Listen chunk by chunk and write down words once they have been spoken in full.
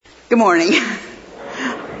Good morning.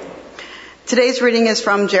 Today's reading is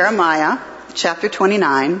from Jeremiah, chapter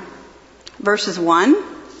 29, verses 1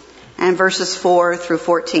 and verses 4 through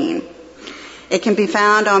 14. It can be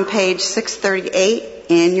found on page 638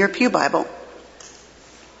 in your Pew Bible.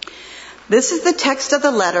 This is the text of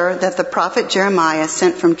the letter that the prophet Jeremiah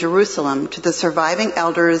sent from Jerusalem to the surviving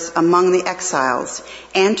elders among the exiles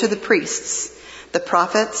and to the priests, the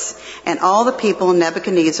prophets, and all the people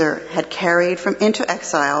Nebuchadnezzar had carried into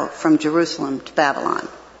exile from Jerusalem to Babylon.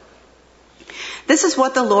 This is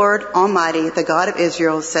what the Lord Almighty, the God of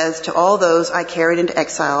Israel, says to all those I carried into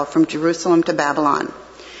exile from Jerusalem to Babylon.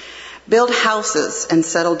 Build houses and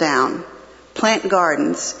settle down. Plant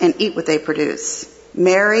gardens and eat what they produce.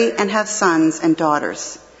 Marry and have sons and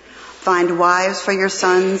daughters. Find wives for your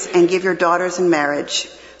sons and give your daughters in marriage,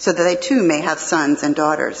 so that they too may have sons and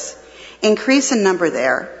daughters. Increase in number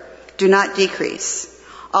there. Do not decrease.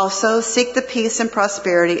 Also seek the peace and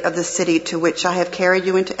prosperity of the city to which I have carried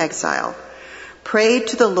you into exile. Pray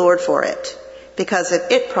to the Lord for it, because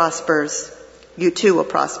if it prospers, you too will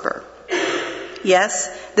prosper. Yes,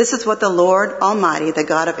 this is what the Lord Almighty, the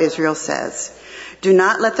God of Israel, says. Do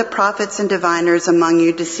not let the prophets and diviners among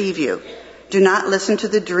you deceive you. Do not listen to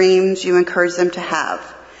the dreams you encourage them to have.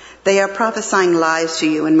 They are prophesying lies to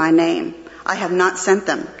you in my name. I have not sent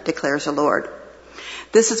them, declares the Lord.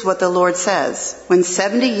 This is what the Lord says. When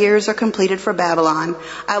 70 years are completed for Babylon,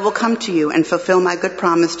 I will come to you and fulfill my good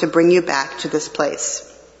promise to bring you back to this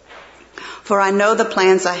place. For I know the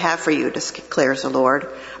plans I have for you, declares the Lord.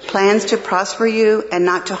 Plans to prosper you and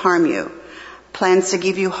not to harm you. Plans to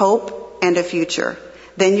give you hope and a future.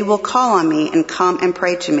 Then you will call on me and come and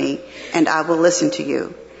pray to me, and I will listen to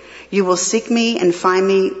you. You will seek me and find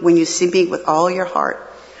me when you seek me with all your heart.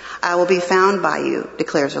 I will be found by you,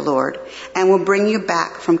 declares the Lord, and will bring you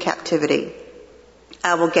back from captivity.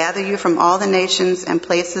 I will gather you from all the nations and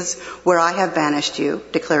places where I have banished you,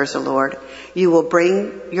 declares the Lord. Will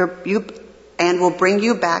bring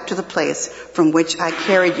you back to the place from which I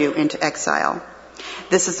carried you into exile.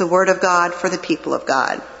 This is the word of God for the people of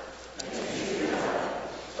God.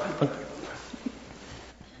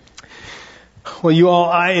 Well, you all,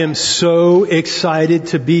 I am so excited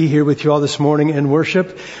to be here with you all this morning and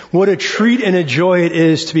worship. What a treat and a joy it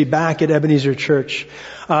is to be back at Ebenezer Church.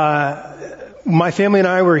 My family and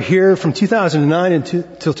I were here from 2009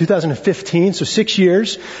 until 2015, so 6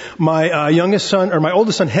 years. My oldest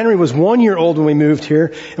son Henry was 1 year old when we moved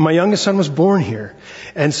here, and my youngest son was born here.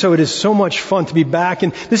 And so it is so much fun to be back.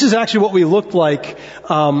 And this is actually what we looked like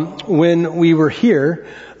when we were here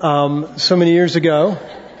so many years ago.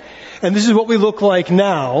 And this is what we look like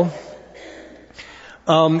now.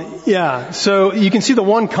 So you can see the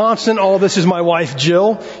one constant. All this is my wife,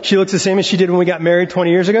 Jill. She looks the same as she did when we got married 20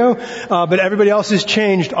 years ago. But everybody else has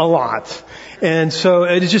changed a lot. And so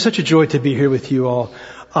it is just such a joy to be here with you all.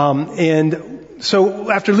 And so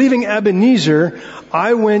after leaving Ebenezer,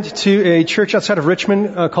 I went to a church outside of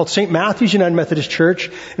Richmond called St. Matthew's United Methodist Church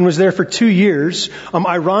and was there for 2 years.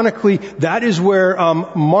 Ironically, that is where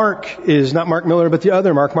Mark is, not Mark Miller, but the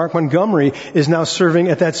other Mark Montgomery, is now serving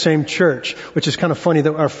at that same church, which is kind of funny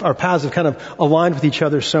that our paths have kind of aligned with each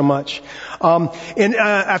other so much.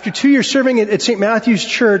 After 2 years serving at St. Matthew's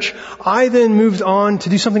Church, I then moved on to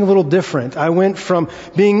do something a little different. I went from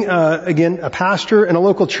being, again, a pastor in a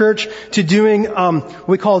local church to doing what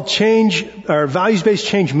we call values-based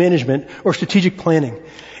change management or strategic planning.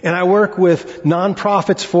 And I work with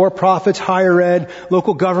nonprofits, for-profits, higher ed,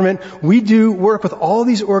 local government. We do work with all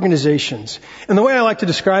these organizations. And the way I like to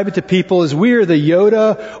describe it to people is we are the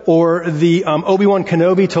Yoda or the Obi-Wan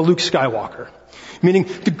Kenobi to Luke Skywalker. Meaning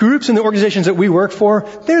the groups and the organizations that we work for,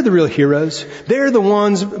 they're the real heroes. They're the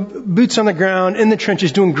ones, boots on the ground, in the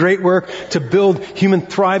trenches, doing great work to build human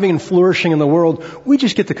thriving and flourishing in the world. We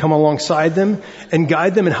just get to come alongside them and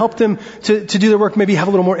guide them and help them to do their work, maybe have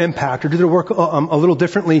a little more impact or do their work a little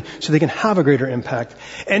differently so they can have a greater impact.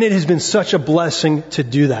 And it has been such a blessing to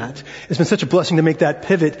do that. It's been such a blessing to make that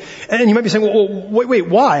pivot. And you might be saying, well, wait,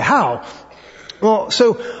 why? How? Well,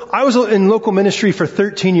 so I was in local ministry for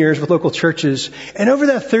 13 years with local churches, and over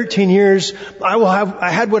that 13 years, I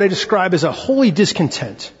had what I describe as a holy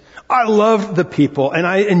discontent. I loved the people, and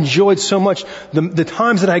I enjoyed so much the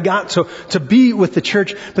times that I got to be with the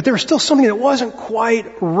church, but there was still something that wasn't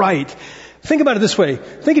quite right. Think about it this way.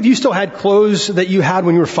 Think if you still had clothes that you had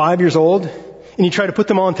when you were 5 years old, and you try to put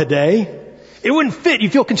them on today. it wouldn't fit. You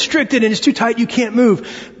feel constricted and it's too tight. You can't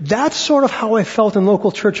move. That's sort of how I felt in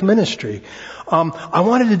local church ministry. I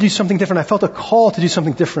wanted to do something different. I felt a call to do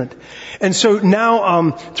something different. And so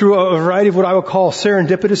now, through a variety of what I would call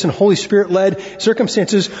serendipitous and Holy Spirit-led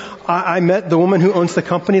circumstances, I met the woman who owns the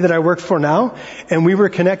company that I work for now, and we were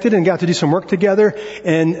connected and got to do some work together.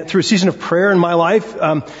 And through a season of prayer in my life,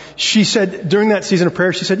 she said, during that season of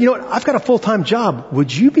prayer, she said, you know what, I've got a full-time job.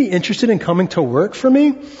 Would you be interested in coming to work for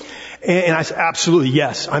me? And I said, absolutely,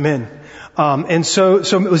 yes, I'm in. And so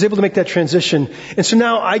I was able to make that transition. And so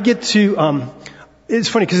now I get to, it's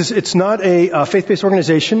funny because it's not a faith-based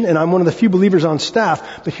organization, and I'm one of the few believers on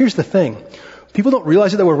staff. But here's the thing. People don't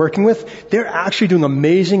realize it that we're working with. They're actually doing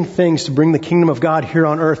amazing things to bring the kingdom of God here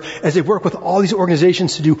on earth as they work with all these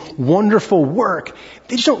organizations to do wonderful work.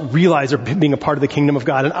 They just don't realize they're being a part of the kingdom of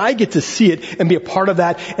God. And I get to see it and be a part of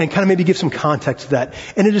that and kind of maybe give some context to that.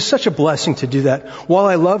 And it is such a blessing to do that. While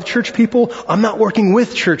I love church people, I'm not working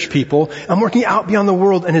with church people. I'm working out beyond the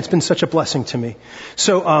world, and it's been such a blessing to me.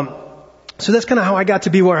 So that's kind of how I got to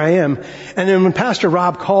be where I am. And then when Pastor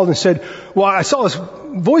Rob called and said, well, I saw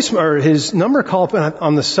his number call up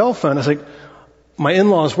on the cell phone. I was like, my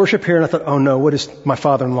in-laws worship here. And I thought, oh no, what has my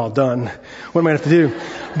father-in-law done? What am I going to have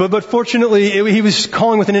to do? But fortunately, he was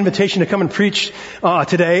calling with an invitation to come and preach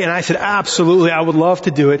today. And I said, absolutely, I would love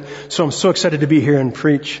to do it. So I'm so excited to be here and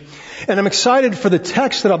preach. And I'm excited for the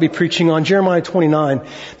text that I'll be preaching on, Jeremiah 29.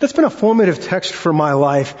 That's been a formative text for my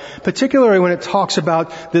life, particularly when it talks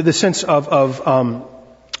about the sense of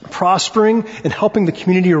prospering and helping the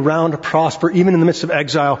community around to prosper, even in the midst of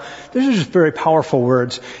exile. Those are just very powerful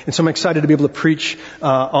words. And so I'm excited to be able to preach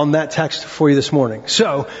on that text for you this morning.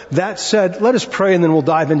 So, that said, let us pray and then we'll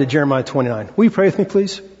dive into Jeremiah 29. Will you pray with me,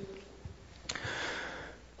 please?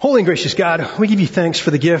 Holy and gracious God, we give you thanks for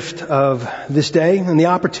the gift of this day and the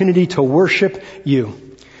opportunity to worship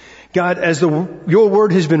you. God, as your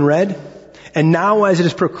word has been read, and now as it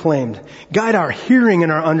is proclaimed, guide our hearing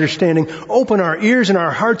and our understanding. Open our ears and our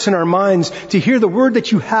hearts and our minds to hear the word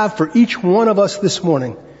that you have for each one of us this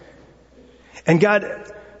morning. And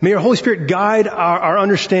God, may your Holy Spirit guide our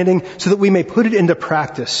understanding so that we may put it into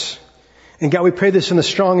practice. And God, we pray this in the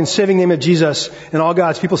strong and saving name of Jesus. And all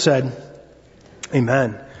God's people said,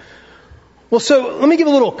 amen. Well, so let me give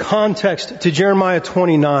a little context to Jeremiah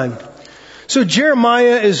 29. So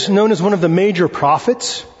Jeremiah is known as one of the major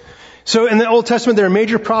prophets. So in the Old Testament, there are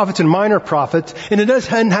major prophets and minor prophets, and it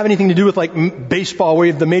doesn't have anything to do with like baseball, where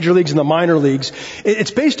you have the major leagues and the minor leagues.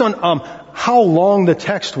 It's based on how long the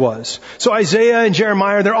text was. So Isaiah and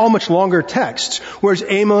Jeremiah, they're all much longer texts, whereas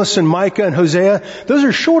Amos and Micah and Hosea, those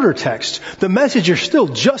are shorter texts. The message is still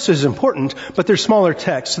just as important, but they're smaller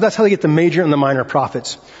texts. So that's how they get the major and the minor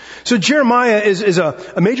prophets. So Jeremiah is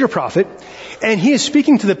a major prophet, and he is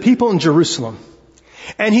speaking to the people in Jerusalem.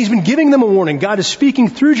 And he's been giving them a warning. God is speaking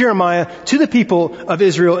through Jeremiah to the people of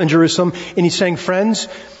Israel and Jerusalem, and he's saying, friends,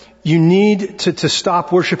 you need to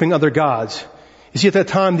stop worshiping other gods. You see, at that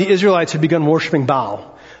time, the Israelites had begun worshiping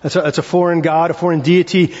Baal. That's a foreign god, a foreign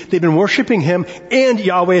deity. They've been worshiping him and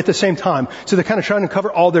Yahweh at the same time. So they're kind of trying to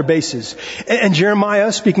cover all their bases. And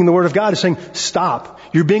Jeremiah, speaking the word of God, is saying, stop.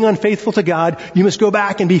 You're being unfaithful to God. You must go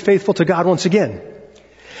back and be faithful to God once again.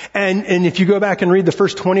 And if you go back and read the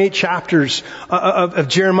first 28 chapters of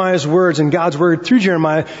Jeremiah's words and God's word through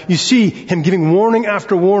Jeremiah, you see him giving warning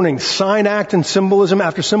after warning, sign, act, and symbolism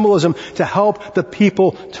after symbolism to help the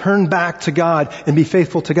people turn back to God and be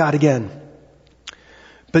faithful to God again.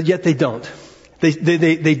 But yet they don't.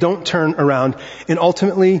 They don't turn around. And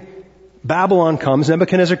ultimately, Babylon comes,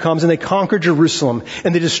 Nebuchadnezzar comes, and they conquer Jerusalem,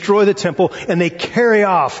 and they destroy the temple, and they carry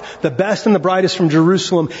off the best and the brightest from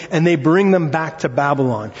Jerusalem, and they bring them back to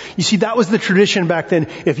Babylon. You see, that was the tradition back then.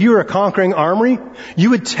 If you were a conquering army,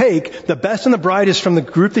 you would take the best and the brightest from the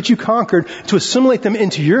group that you conquered to assimilate them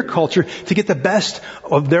into your culture, to get the best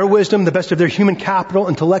of their wisdom, the best of their human capital,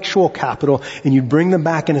 intellectual capital, and you'd bring them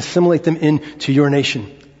back and assimilate them into your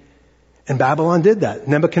nation. And Babylon did that.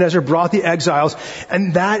 Nebuchadnezzar brought the exiles,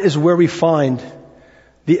 and that is where we find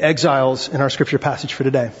the exiles in our scripture passage for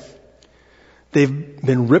today. They've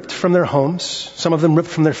been ripped from their homes, some of them ripped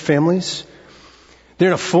from their families. They're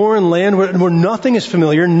in a foreign land where nothing is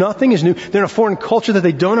familiar, nothing is new. They're in a foreign culture that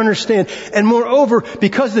they don't understand. And moreover,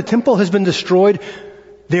 because the temple has been destroyed,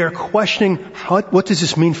 they are questioning, what does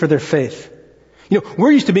this mean for their faith? You know,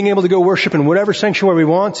 we're used to being able to go worship in whatever sanctuary we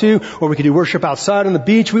want to, or we can do worship outside on the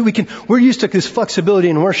beach. We're used to this flexibility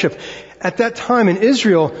in worship. At that time in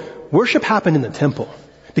Israel, worship happened in the temple,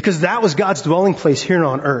 because that was God's dwelling place here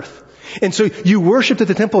on earth. And so you worshiped at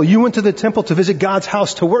the temple. You went to the temple to visit God's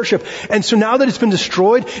house to worship. And so now that it's been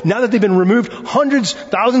destroyed, now that they've been removed hundreds,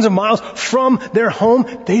 thousands of miles from their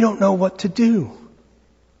home, they don't know what to do.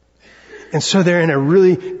 And so they're in a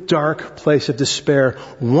really dark place of despair,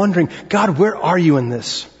 wondering, God, where are you in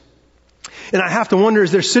this? And I have to wonder,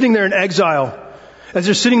 as they're sitting there in exile, as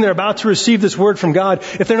they're sitting there about to receive this word from God,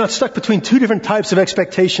 if they're not stuck between two different types of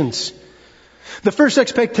expectations. The first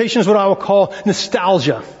expectation is what I will call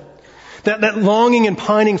nostalgia. That longing and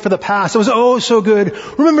pining for the past. It was oh so good.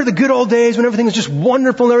 Remember the good old days when everything was just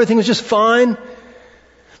wonderful and everything was just fine?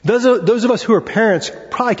 Those of us who are parents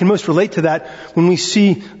probably can most relate to that when we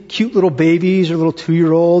see cute little babies or little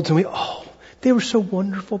 2-year-olds and they were so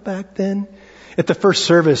wonderful back then. At the first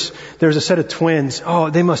service, there was a set of twins. Oh,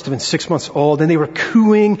 they must have been 6 months old and they were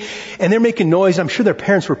cooing and they're making noise. I'm sure their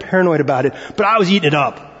parents were paranoid about it, but I was eating it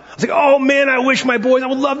up. I was like, oh man, I wish my boys, I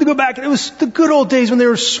would love to go back. And it was the good old days when they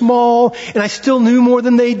were small and I still knew more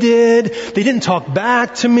than they did. They didn't talk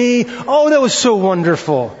back to me. Oh, that was so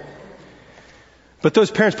wonderful. But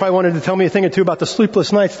those parents probably wanted to tell me a thing or two about the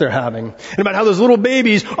sleepless nights they're having and about how those little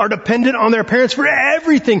babies are dependent on their parents for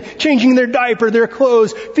everything, changing their diaper, their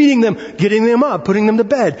clothes, feeding them, getting them up, putting them to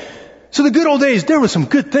bed. So the good old days, there were some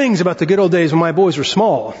good things about the good old days when my boys were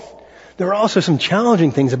small. There were also some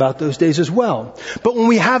challenging things about those days as well. But when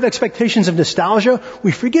we have expectations of nostalgia,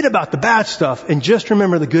 we forget about the bad stuff and just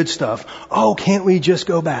remember the good stuff. Oh, can't we just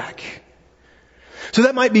go back? So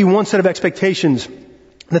that might be one set of expectations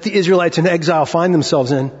that the Israelites in exile find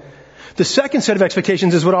themselves in. The second set of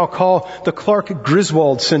expectations is what I'll call the Clark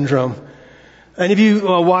Griswold syndrome. Any of you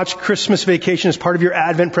watch Christmas Vacation as part of your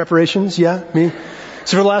Advent preparations? Yeah, me?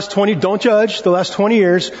 So for the last 20, don't judge, the last 20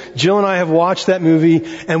 years, Jill and I have watched that movie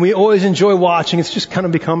and we always enjoy watching. It's just kind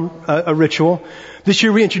of become a ritual. This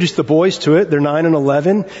year we introduced the boys to it. They're 9 and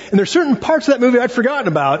 11. And there's certain parts of that movie I'd forgotten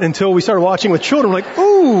about until we started watching with children. Like,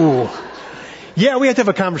 ooh. Yeah, we had to have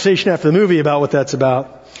a conversation after the movie about what that's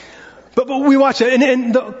about. But we watched it,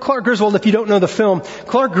 and Clark Griswold, if you don't know the film,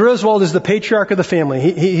 Clark Griswold is the patriarch of the family.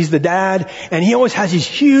 He's the dad, and he always has these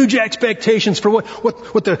huge expectations for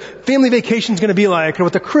what the family vacation is going to be like, or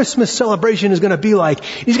what the Christmas celebration is going to be like.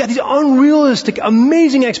 He's got these unrealistic,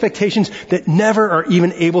 amazing expectations that never are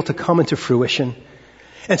even able to come into fruition.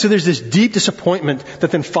 And so there's this deep disappointment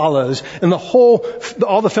that then follows, and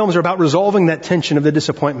all the films are about resolving that tension of the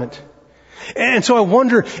disappointment. And so I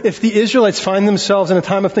wonder if the Israelites find themselves in a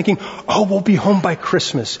time of thinking, oh, we'll be home by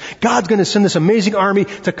Christmas. God's going to send this amazing army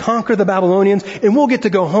to conquer the Babylonians and we'll get to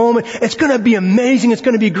go home. It's going to be amazing. It's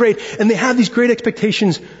going to be great. And they have these great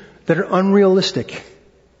expectations that are unrealistic.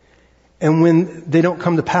 And when they don't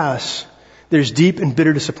come to pass, there's deep and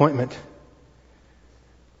bitter disappointment.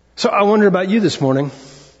 So I wonder about you this morning.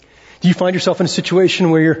 Do you find yourself in a situation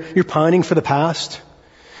where you're pining for the past?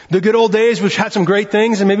 The good old days, which had some great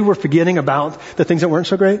things, and maybe we're forgetting about the things that weren't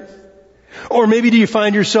so great? Or maybe do you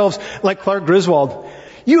find yourselves like Clark Griswold?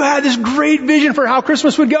 You had this great vision for how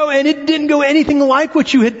Christmas would go, and it didn't go anything like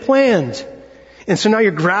what you had planned. And so now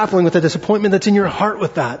you're grappling with the disappointment that's in your heart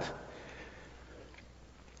with that.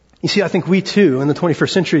 You see, I think we too, in the 21st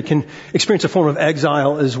century, can experience a form of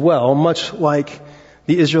exile as well, much like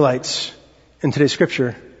the Israelites in today's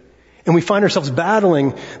scripture. And we find ourselves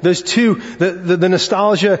battling those two, the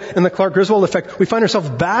nostalgia and the Clark Griswold effect. We find ourselves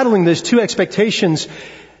battling those two expectations.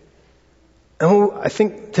 And I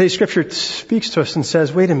think today's scripture speaks to us and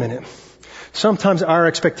says, wait a minute. Sometimes our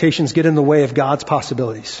expectations get in the way of God's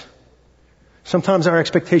possibilities. Sometimes our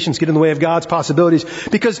expectations get in the way of God's possibilities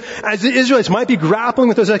because as the Israelites might be grappling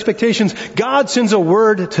with those expectations, God sends a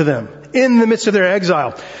word to them in the midst of their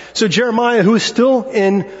exile. So Jeremiah, who is still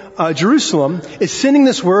in Jerusalem, is sending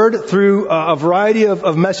this word through a variety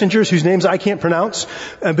of messengers whose names I can't pronounce,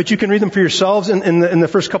 but you can read them for yourselves in the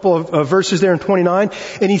first couple of verses there in 29.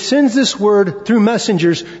 And he sends this word through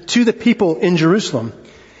messengers to the people in Jerusalem.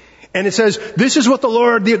 And it says, this is what the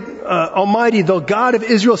Lord, the Almighty, the God of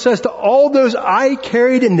Israel says to all those I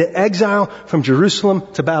carried into exile from Jerusalem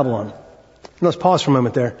to Babylon. And let's pause for a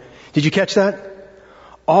moment there. Did you catch that?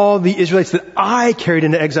 All the Israelites that I carried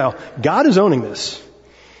into exile. God is owning this.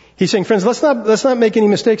 He's saying, friends, let's not make any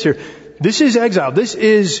mistakes here. This is exile. This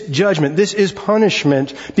is judgment. This is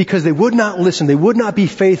punishment because they would not listen. They would not be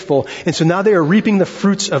faithful. And so now they are reaping the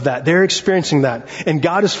fruits of that. They're experiencing that. And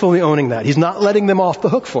God is fully owning that. He's not letting them off the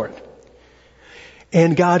hook for it.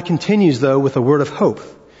 And God continues, though, with a word of hope.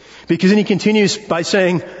 Because then he continues by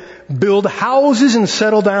saying, build houses and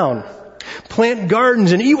settle down. Plant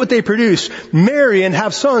gardens and eat what they produce. Marry and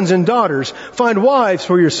have sons and daughters. Find wives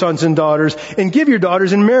for your sons and daughters and give your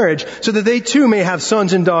daughters in marriage so that they too may have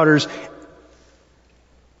sons and daughters.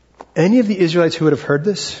 Any of the Israelites who would have heard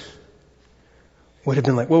this would have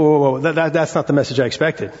been like, whoa, that's not the message I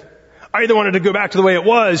expected. I either wanted to go back to the way it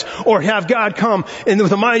was or have God come in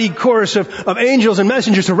with a mighty chorus of angels and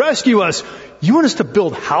messengers to rescue us. You want us to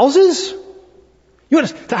build houses? You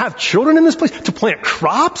want us to have children in this place? To plant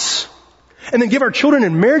crops? And then give our children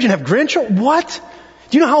in marriage and have grandchildren? What?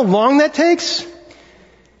 Do you know how long that takes?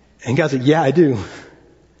 And God said, yeah, I do.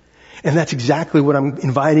 And that's exactly what I'm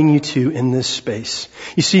inviting you to in this space.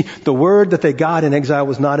 You see, the word that they got in exile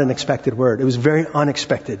was not an expected word. It was very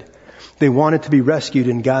unexpected. They wanted to be rescued,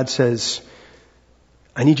 and God says,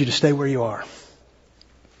 I need you to stay where you are.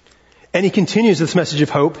 And he continues this message of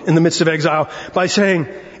hope in the midst of exile by saying,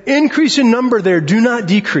 increase in number there, do not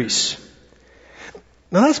decrease.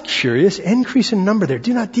 Now that's curious. Increase in number there,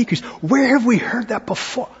 do not decrease. Where have we heard that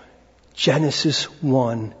before? Genesis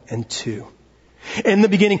 1 and 2. In the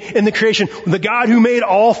beginning, in the creation, the God who made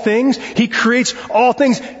all things, he creates all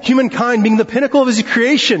things, humankind being the pinnacle of his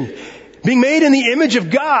creation, being made in the image of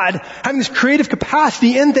God, having this creative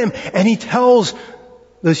capacity in them. And he tells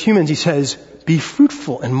those humans, he says, be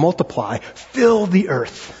fruitful and multiply, fill the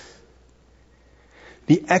earth.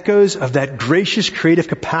 The echoes of that gracious creative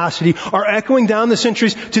capacity are echoing down the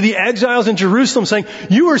centuries to the exiles in Jerusalem saying,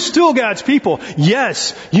 you are still God's people.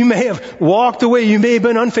 Yes, you may have walked away, you may have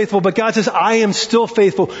been unfaithful, but God says, I am still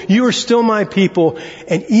faithful. You are still my people.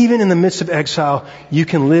 And even in the midst of exile, you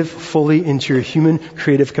can live fully into your human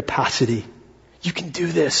creative capacity. You can do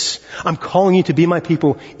this. I'm calling you to be my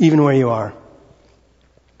people even where you are.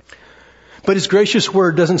 But his gracious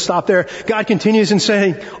word doesn't stop there. God continues in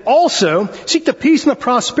saying, also seek the peace and the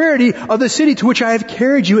prosperity of the city to which I have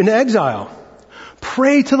carried you into exile.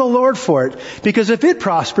 Pray to the Lord for it, because if it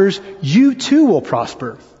prospers, you too will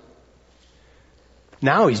prosper.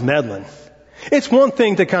 Now he's meddling. It's one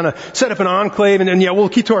thing to kind of set up an enclave and we'll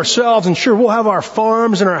keep to ourselves, and sure, we'll have our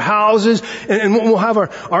farms and our houses and we'll have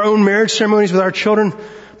our own marriage ceremonies with our children.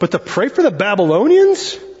 But to pray for the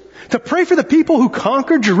Babylonians? To pray for the people who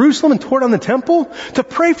conquered Jerusalem and tore down the temple? To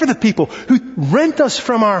pray for the people who rent us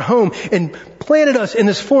from our home and planted us in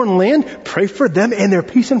this foreign land? Pray for them and their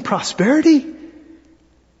peace and prosperity?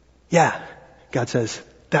 Yeah, God says,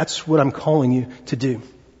 that's what I'm calling you to do.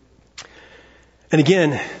 And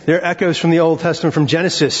again, there are echoes from the Old Testament, from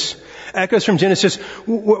Genesis. Echoes from Genesis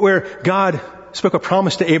where God spoke a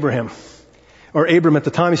promise to Abraham. Or Abram at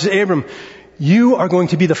the time. He says, Abram, you are going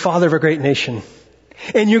to be the father of a great nation.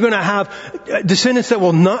 And you're going to have descendants that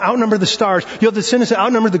will not outnumber the stars. You'll have descendants that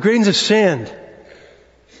outnumber the grains of sand.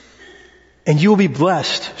 And you will be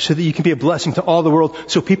blessed so that you can be a blessing to all the world,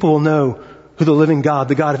 so people will know who the living God,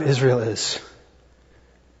 the God of Israel, is.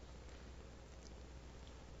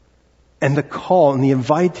 And the call and the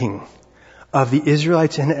inviting of the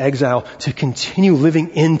Israelites in exile to continue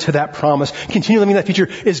living into that promise, continue living in that future,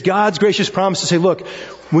 is God's gracious promise to say, look,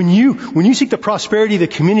 when you seek the prosperity of the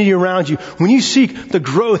community around you, when you seek the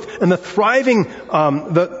growth and the thriving,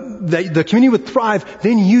 the community would thrive,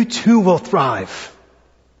 then you too will thrive.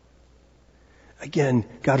 Again,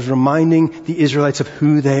 God is reminding the Israelites of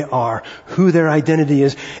who they are, who their identity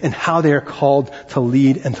is, and how they are called to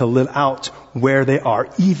lead and to live out where they are,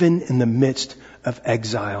 even in the midst of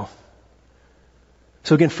exile.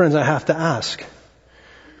 So again, friends, I have to ask,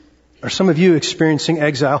 are some of you experiencing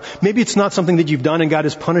exile? Maybe it's not something that you've done and God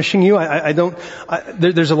is punishing you.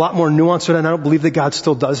 There's a lot more nuance to it, and I don't believe that God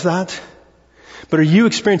still does that. But are you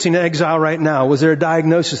experiencing exile right now? Was there a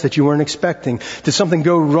diagnosis that you weren't expecting? Did something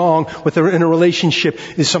go wrong in a relationship?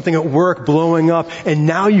 Is something at work blowing up? And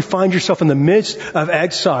now you find yourself in the midst of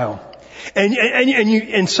exile. And you,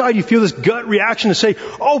 inside you feel this gut reaction to say,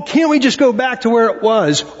 oh, can't we just go back to where it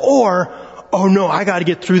was? Or, oh no, I got to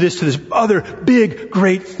get through this to this other big,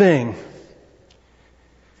 great thing.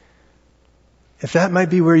 If that might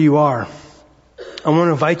be where you are, I want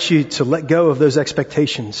to invite you to let go of those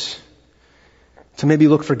expectations, to maybe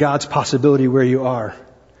look for God's possibility where you are.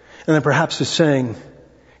 And then perhaps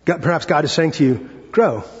God is saying to you,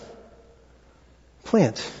 grow,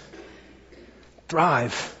 plant,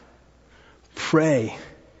 thrive, pray,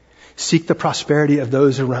 seek the prosperity of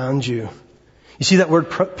those around you. You see that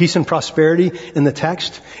word peace and prosperity in the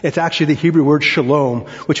text? It's actually the Hebrew word shalom,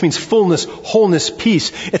 which means fullness, wholeness,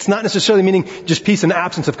 peace. It's not necessarily meaning just peace in the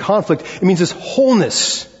absence of conflict. It means this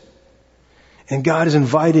wholeness. And God is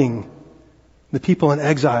inviting the people in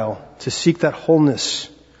exile to seek that wholeness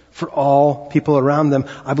for all people around them.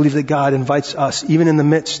 I believe that God invites us, even in the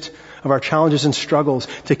midst of our challenges and struggles,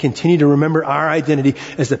 to continue to remember our identity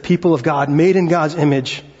as the people of God, made in God's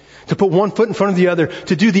image, to put one foot in front of the other,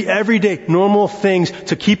 to do the everyday normal things,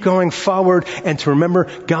 to keep going forward, and to remember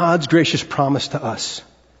God's gracious promise to us.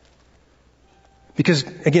 Because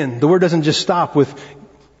again, the word doesn't just stop with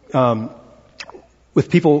with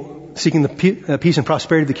people seeking the peace and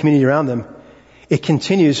prosperity of the community around them, it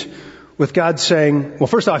continues with God saying, well,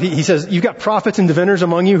 first off, he says, you've got prophets and diviners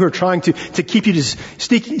among you who are trying to keep you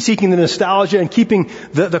seeking the nostalgia and keeping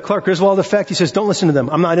the Clark Griswold effect. He says, don't listen to them.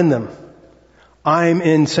 I'm not in them. I'm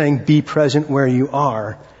in saying, be present where you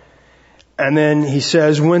are. And then he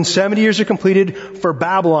says, when 70 years are completed for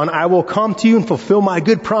Babylon, I will come to you and fulfill my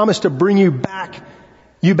good promise to bring you back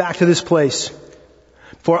to this place.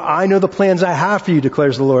 For I know the plans I have for you,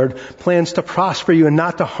 declares the Lord, plans to prosper you and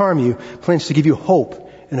not to harm you, plans to give you hope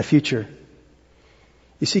and a future.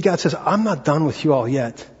 You see, God says, I'm not done with you all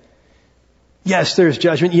yet. Yes, there's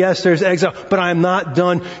judgment. Yes, there's exile, but I'm not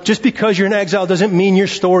done. Just because you're in exile doesn't mean your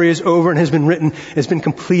story is over and has been written, has been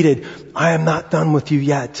completed. I am not done with you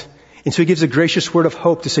yet. And so he gives a gracious word of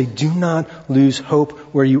hope to say, do not lose hope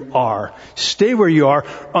where you are. Stay where you are,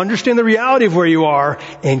 understand the reality of where you are,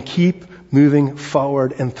 and keep moving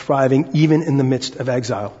forward and thriving even in the midst of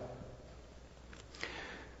exile.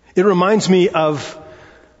 It reminds me of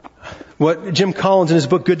what Jim Collins in his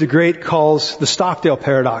book Good to Great calls the Stockdale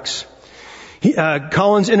paradox.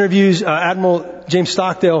 Collins interviews Admiral James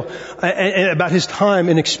Stockdale about his time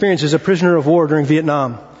and experience as a prisoner of war during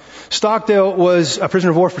Vietnam. Stockdale was a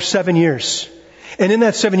prisoner of war for 7 years. And in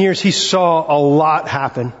that 7 years, he saw a lot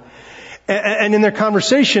happen. And in their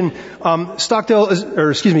conversation, Collins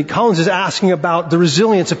is asking about the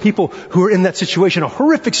resilience of people who are in that situation, a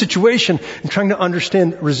horrific situation, and trying to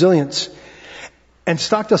understand resilience. And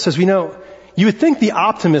Stockdale says, you would think the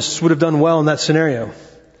optimists would have done well in that scenario.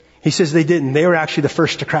 He says they didn't. They were actually the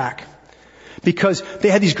first to crack. Because they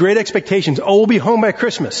had these great expectations. Oh, we'll be home by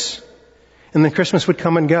Christmas. And then Christmas would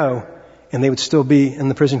come and go, and they would still be in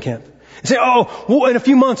the prison camp. And say, oh, well, in a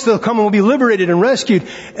few months they'll come and we'll be liberated and rescued.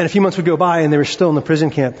 And a few months would go by and they were still in the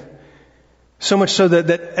prison camp. So much so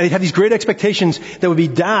that they'd have these great expectations that would be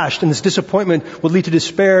dashed, and this disappointment would lead to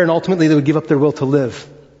despair, and ultimately they would give up their will to live.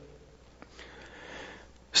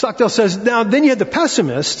 Stockdale says, now then you had the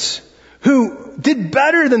pessimists who did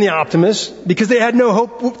better than the optimists because they had no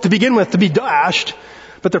hope to begin with to be dashed.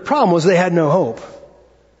 But their problem was they had no hope.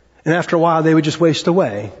 And after a while they would just waste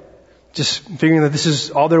away, just figuring that this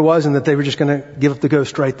is all there was and that they were just going to give up the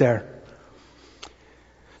ghost right there.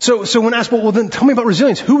 So when asked, well then tell me about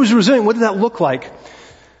resilience. Who was resilient? What did that look like?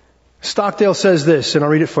 Stockdale says this, and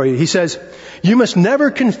I'll read it for you. He says, you must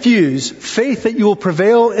never confuse faith that you will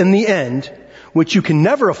prevail in the end, which you can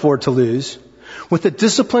never afford to lose, with the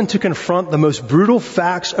discipline to confront the most brutal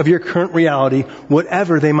facts of your current reality,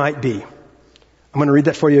 whatever they might be. I'm going to read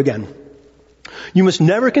that for you again. You must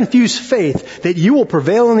never confuse faith that you will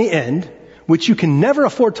prevail in the end, which you can never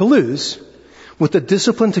afford to lose, with the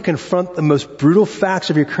discipline to confront the most brutal facts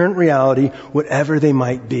of your current reality, whatever they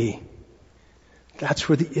might be. That's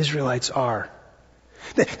where the Israelites are.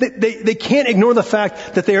 They can't ignore the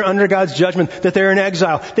fact that they are under God's judgment, that they're in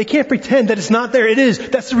exile. They can't pretend that it's not there. It is.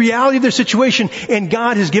 That's the reality of their situation. And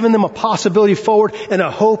God has given them a possibility forward and a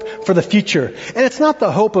hope for the future. And it's not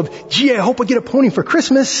the hope of, gee, I hope I get a pony for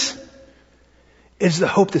Christmas. It's the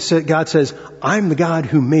hope that God says, I'm the God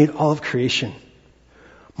who made all of creation.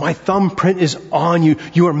 My thumbprint is on you.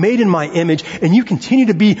 You are made in my image, and you continue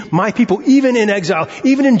to be my people, even in exile,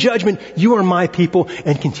 even in judgment. You are my people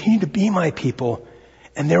and continue to be my people.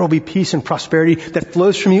 And there will be peace and prosperity that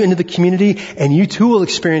flows from you into the community, and you too will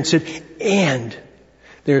experience it. And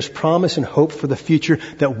there's promise and hope for the future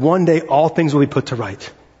that one day all things will be put to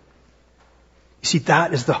right. You see,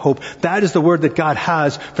 that is the hope. That is the word that God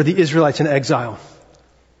has for the Israelites in exile.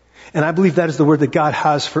 And I believe that is the word that God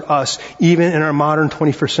has for us, even in our modern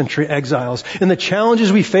 21st century exiles. And the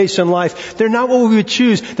challenges we face in life, they're not what we would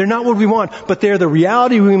choose, they're not what we want, but they're the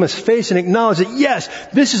reality we must face and acknowledge that, yes,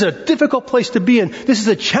 this is a difficult place to be in. This is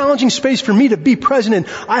a challenging space for me to be present in.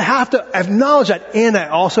 I have to acknowledge that, and I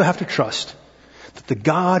also have to trust that the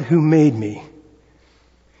God who made me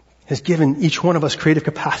has given each one of us creative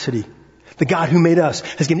capacity. The God who made us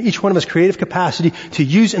has given each one of us creative capacity to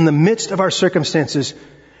use in the midst of our circumstances,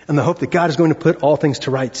 and the hope that God is going to put all things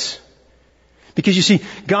to rights. Because you see,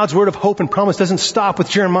 God's word of hope and promise doesn't stop with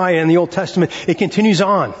Jeremiah in the Old Testament. It continues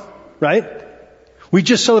on, right? We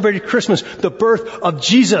just celebrated Christmas, the birth of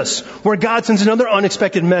Jesus, where God sends another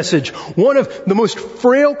unexpected message. One of the most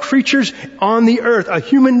frail creatures on the earth, a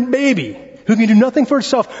human baby who can do nothing for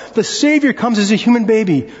itself. The Savior comes as a human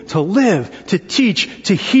baby to live, to teach,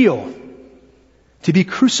 to heal, to be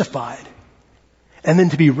crucified, and then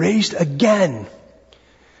to be raised again.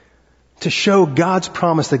 To show God's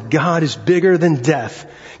promise that God is bigger than death.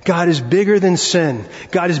 God is bigger than sin.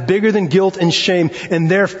 God is bigger than guilt and shame. And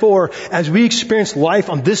therefore, as we experience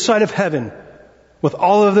life on this side of heaven, with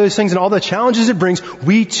all of those things and all the challenges it brings,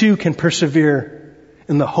 we too can persevere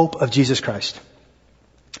in the hope of Jesus Christ.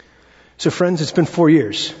 So friends, it's been 4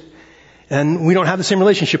 years. And we don't have the same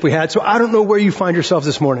relationship we had, so I don't know where you find yourselves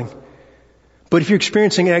this morning. But if you're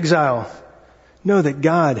experiencing exile, know that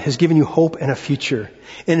God has given you hope and a future.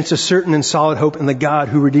 And it's a certain and solid hope in the God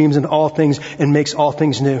who redeems in all things and makes all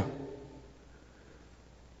things new.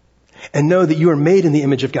 And know that you are made in the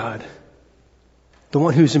image of God, the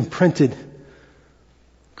one who's imprinted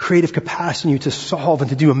creative capacity in you to solve and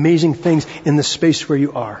to do amazing things in the space where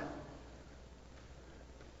you are.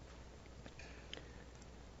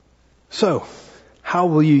 So, how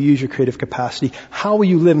will you use your creative capacity? How will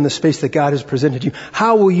you live in the space that God has presented you?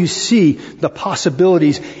 How will you see the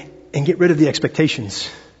possibilities and get rid of the expectations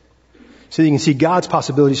so that you can see God's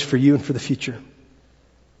possibilities for you and for the future?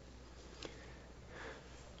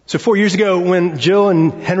 So 4 years ago, when Jill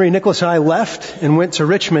and Henry, Nicholas, and I left and went to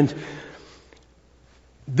Richmond,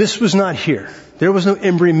 this was not here. There was no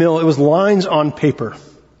Embry Mill. It was lines on paper.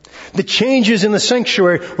 The changes in the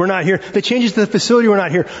sanctuary were not here. The changes to the facility were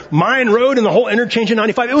not here. Mine Road and the whole interchange in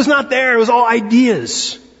 95, it was not there. It was all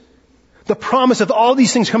ideas. The promise of all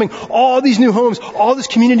these things coming, all these new homes, all this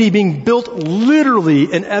community being built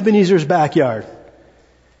literally in Ebenezer's backyard.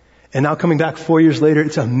 And now coming back 4 years later,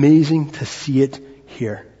 it's amazing to see it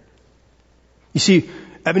here. You see,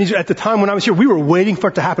 Ebenezer, at the time when I was here, we were waiting for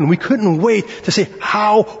it to happen. We couldn't wait to say,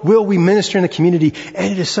 how will we minister in the community?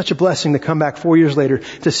 And it is such a blessing to come back 4 years later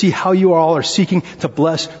to see how you all are seeking to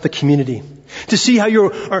bless the community. To see how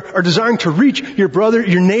you are desiring to reach your brother,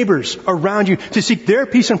 your neighbors around you, to seek their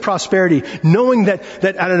peace and prosperity, knowing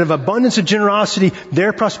that out of abundance of generosity,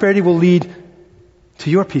 their prosperity will lead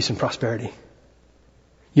to your peace and prosperity.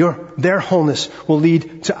 Their wholeness will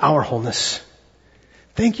lead to our wholeness.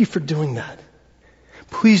 Thank you for doing that.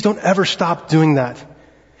 Please don't ever stop doing that.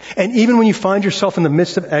 And even when you find yourself in the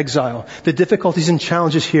midst of exile, the difficulties and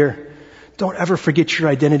challenges here, don't ever forget your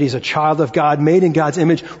identity as a child of God, made in God's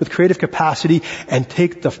image with creative capacity, and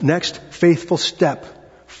take the next faithful step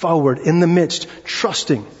forward in the midst,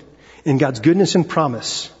 trusting in God's goodness and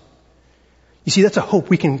promise. You see, that's a hope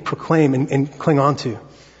we can proclaim and cling on to. And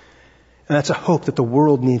that's a hope that the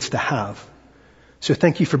world needs to have. So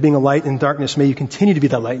thank you for being a light in darkness. May you continue to be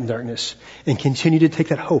that light in darkness and continue to take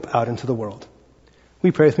that hope out into the world. Will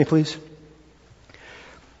you pray with me, please?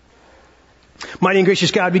 Mighty and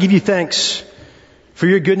gracious God, we give you thanks for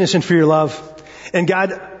your goodness and for your love. And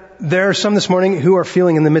God, there are some this morning who are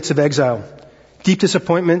feeling in the midst of exile, deep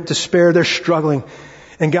disappointment, despair, they're struggling.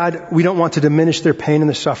 And God, we don't want to diminish their pain and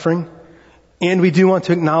their suffering. And we do want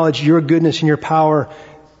to acknowledge your goodness and your power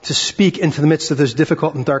to speak into the midst of those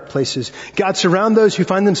difficult and dark places. God, surround those who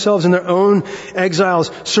find themselves in their own exiles.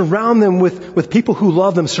 Surround them with people who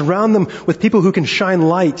love them. Surround them with people who can shine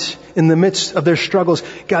light in the midst of their struggles.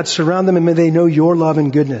 God, surround them and may they know your love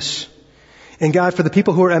and goodness. And God, for the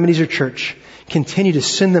people who are Ebenezer Church, continue to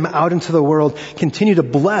send them out into the world. Continue to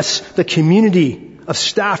bless the community of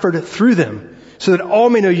Stafford through them so that all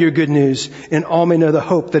may know your good news and all may know the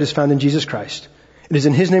hope that is found in Jesus Christ. It is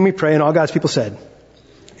in his name we pray, and all God's people said,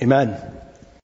 Amen.